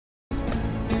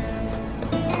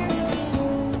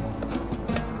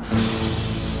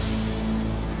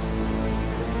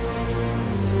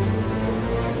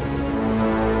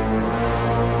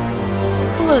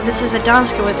this is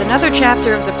Adamska with another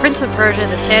chapter of the Prince of Persia,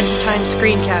 the Sands of Time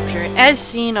screen capture, as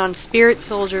seen on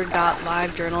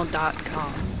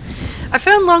spiritsoldier.livejournal.com. I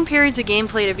found long periods of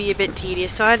gameplay to be a bit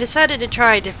tedious, so I decided to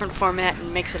try a different format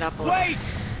and mix it up a little.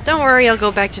 Don't worry, I'll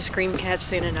go back to screencap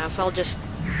soon enough. I'll just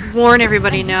warn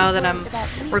everybody now that I'm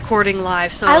recording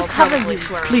live, so I'll probably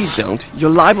swear. Please don't. You're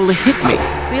liable to hit me.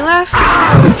 We last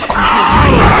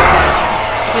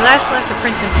left the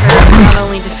Prince and Persia not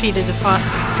only defeated the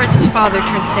Prince's father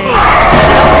turned Sand,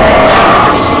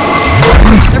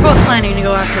 they're both planning to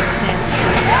go after the Sands of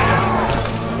Time themselves.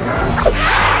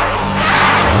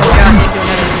 Oh god, they do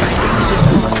another fight. This is just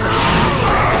awesome.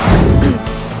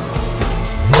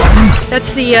 That's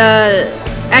the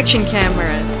action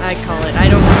camera, I call it. I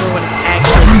don't remember what it's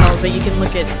actually called, but you can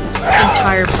look at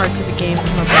entire parts of the game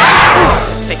from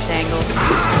a fixed angle.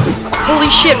 Holy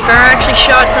shit, Farrah actually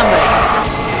shot somebody!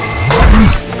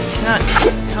 He's not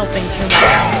helping too much.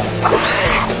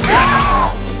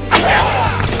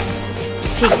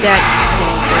 Take that, you.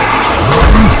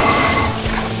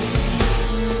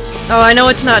 Oh, I know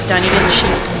it's not done. He didn't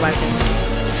shoot his weapons.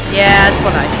 Yeah, that's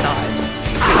what I thought.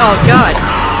 Oh, God.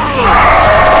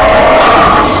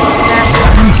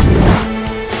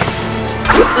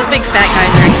 Those big fat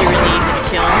guys are actually really easy to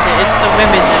kill. It's the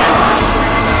women that are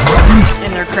concerned.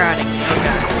 And they're crowding. Oh,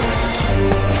 God.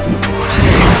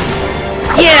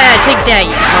 Yeah, take that,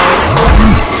 you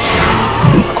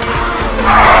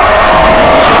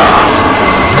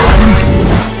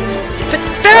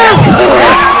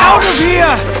Out of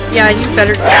here! Yeah, you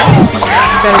better stay back.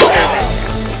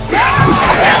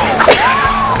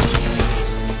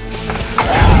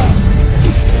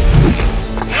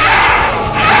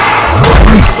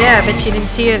 Yeah, I bet you didn't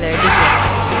see her there, did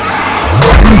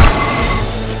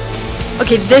you?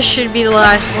 Okay, this should be the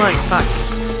last one. Fuck.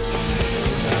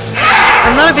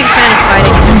 I'm not a big fan of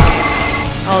fighting in this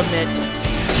game, I'll admit.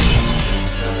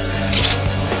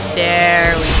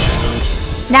 There we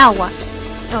go. Now what?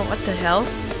 Oh, what the hell?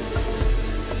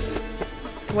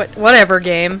 Whatever,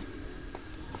 game.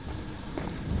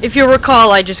 If you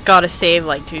recall, I just got a save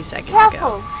like 2 seconds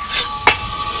ago.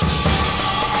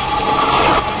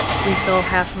 Let's refill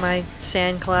half my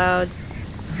sand cloud.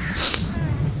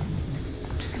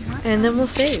 And then we'll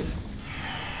save.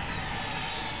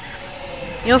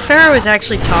 You know, Farrah was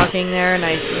actually talking there, and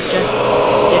I just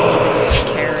didn't even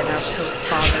care enough to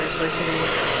bother listening.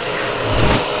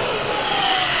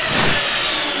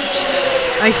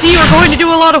 I see we're going to do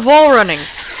a lot of wall running.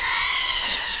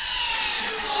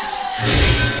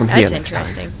 From here That's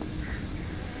interesting.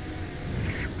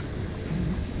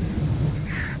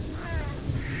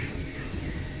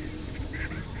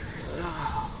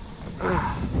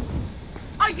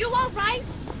 Are you alright?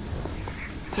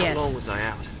 Yes. How long was I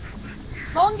out?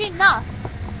 Long enough.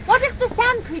 What if the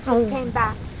sand creatures came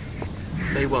back?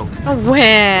 They won't. Oh,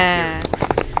 where?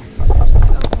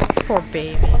 Poor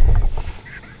baby.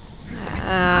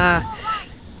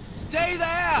 Stay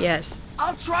there! Yes.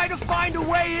 I'll try to find a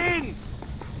way in!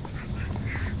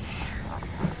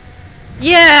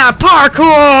 Yeah,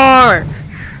 parkour!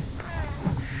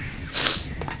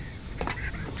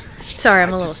 Sorry,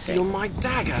 I'm a little sick. Steal my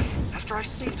dagger after I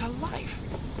saved her life.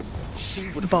 She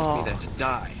would have left me there to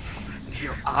die. And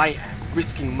here I am,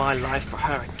 risking my life for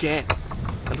her again.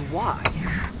 And why?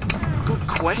 Good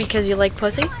question. Because you like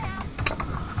pussy?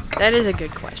 That is a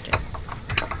good question.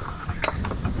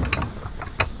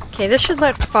 Okay, this should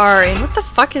let far in. What the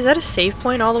fuck? Is that a save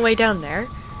point all the way down there?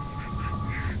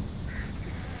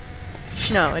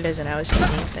 No, it isn't. I was just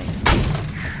seeing things.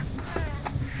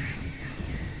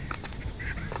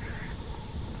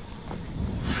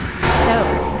 No.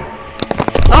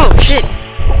 Oh, shit!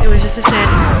 It was just a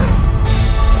sand cloud.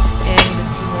 And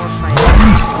more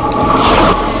fighting.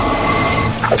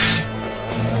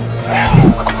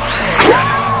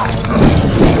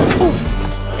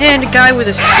 And a guy with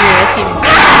a spear. That's even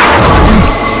better.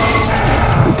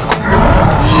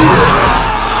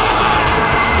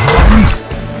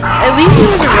 At least he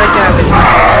was a red guy with a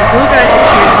spear. The blue guy with a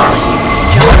spear is not like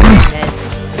jump on his head,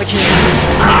 which is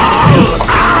makes the kill look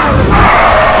pretty silent.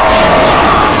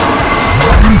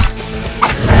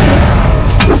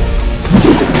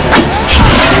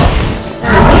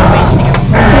 That was me wasting a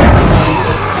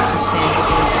piece of sand to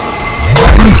do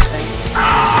everything.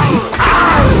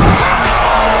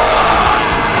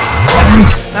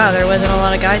 Wow, there wasn't a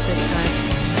lot of guys this time.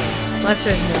 Unless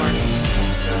there's more.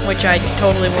 Which I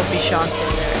totally won't be shocked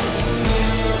if there is.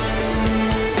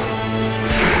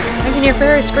 I can hear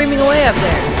Farrah screaming away up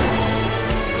there.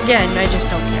 Again, I just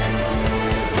don't care.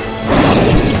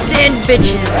 Sand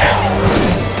bitches!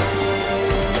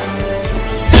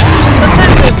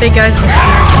 Sometimes the big guys in the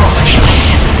spears kill my...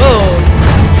 Whoa!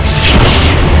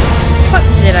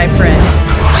 button did I press?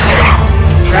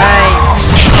 Right.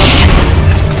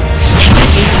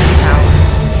 Boost power.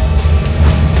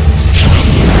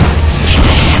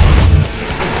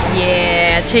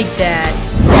 Yeah, take that.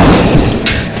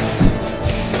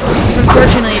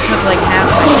 Unfortunately, it took like half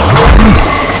my speed.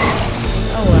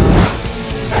 Oh well.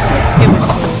 It was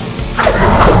cool.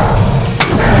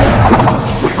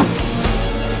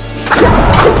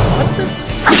 What the?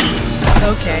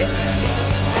 Okay.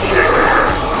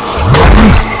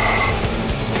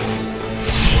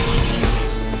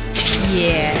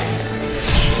 Yeah.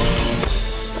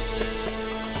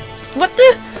 What the?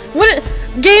 What?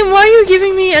 Game, why are you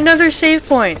giving me another save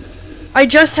point? I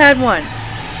just had one.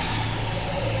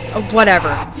 Oh, whatever.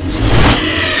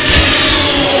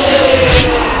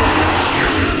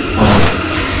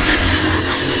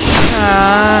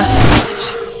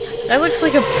 That looks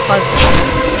like a puzzle.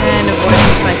 And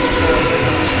avoidance by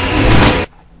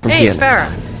puzzles. Hey, it's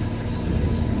Farah.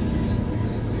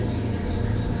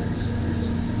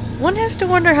 One has to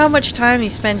wonder how much time he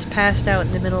spends passed out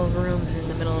in the middle of rooms in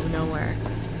the middle of nowhere.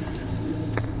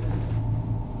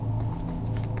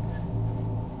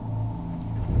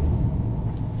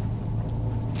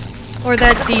 Or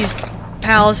that these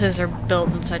palaces are built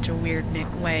in such a weird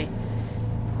way.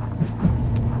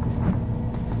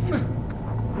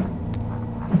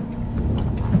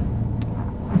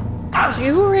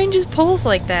 Who arranges poles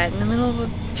like that in the middle of a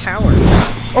tower?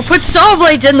 Or put saw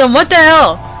blades in them, what the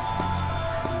hell?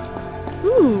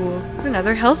 Ooh,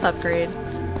 another health upgrade.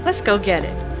 Let's go get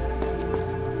it.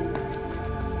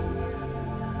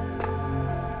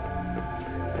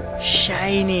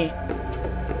 Shiny.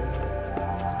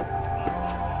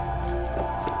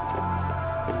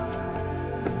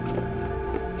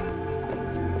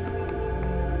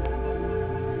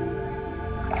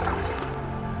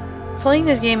 Playing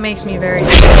this game makes me very yeah.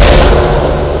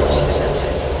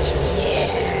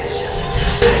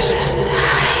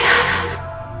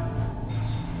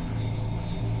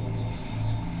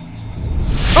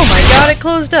 Oh my god, it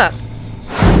closed up.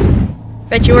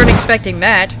 Bet you weren't expecting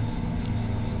that.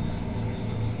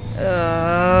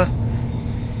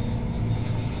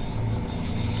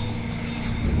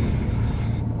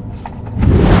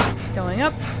 Going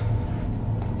up.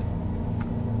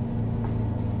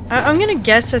 I'm gonna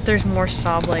guess that there's more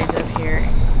saw blades up here.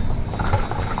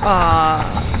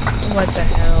 What the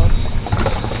hell?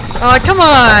 Aw, come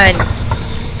on!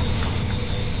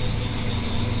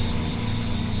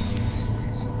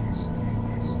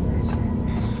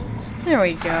 There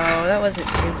we go, that wasn't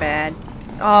too bad.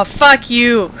 Aw, fuck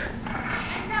you!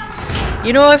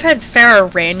 You know, I've had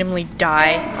Farah randomly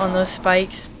die on those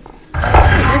spikes.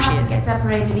 There she is. Get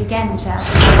separated again, shall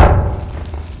we?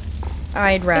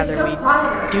 I'd rather we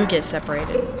do get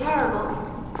separated. It's terrible.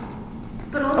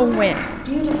 But also Oh, when?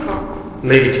 beautiful.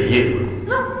 Maybe to you.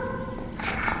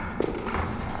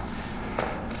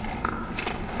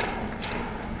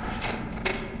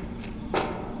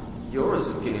 You're a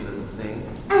skinny little thing.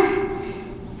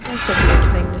 That's a weird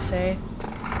thing to say.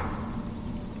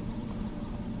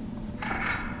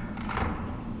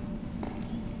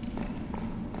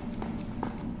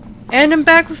 And I'm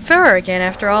back with Farah again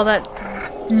after all that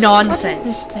nonsense. What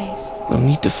is this place? We'll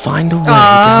need to find a way down to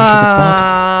the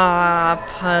bottom.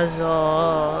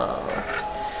 Puzzle.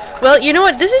 Well, you know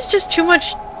what? This is just too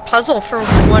much puzzle for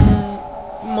one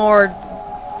more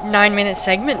 9-minute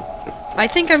segment. I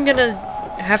think I'm gonna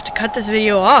have to cut this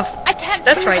video off. I can't.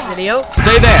 That's right, video.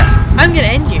 Stay there. I'm gonna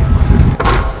end you.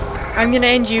 I'm gonna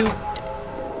end you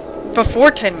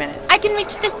before 10 minutes. I can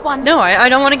reach this one. No, I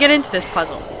don't want to get into this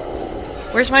puzzle.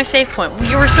 Where's my save point?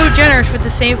 You were so generous with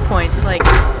the save points like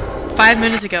 5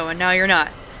 minutes ago, and now you're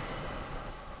not.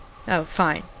 Oh,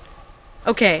 fine.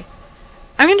 Okay.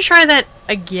 I'm gonna try that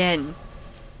again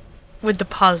with the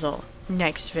puzzle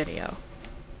next video.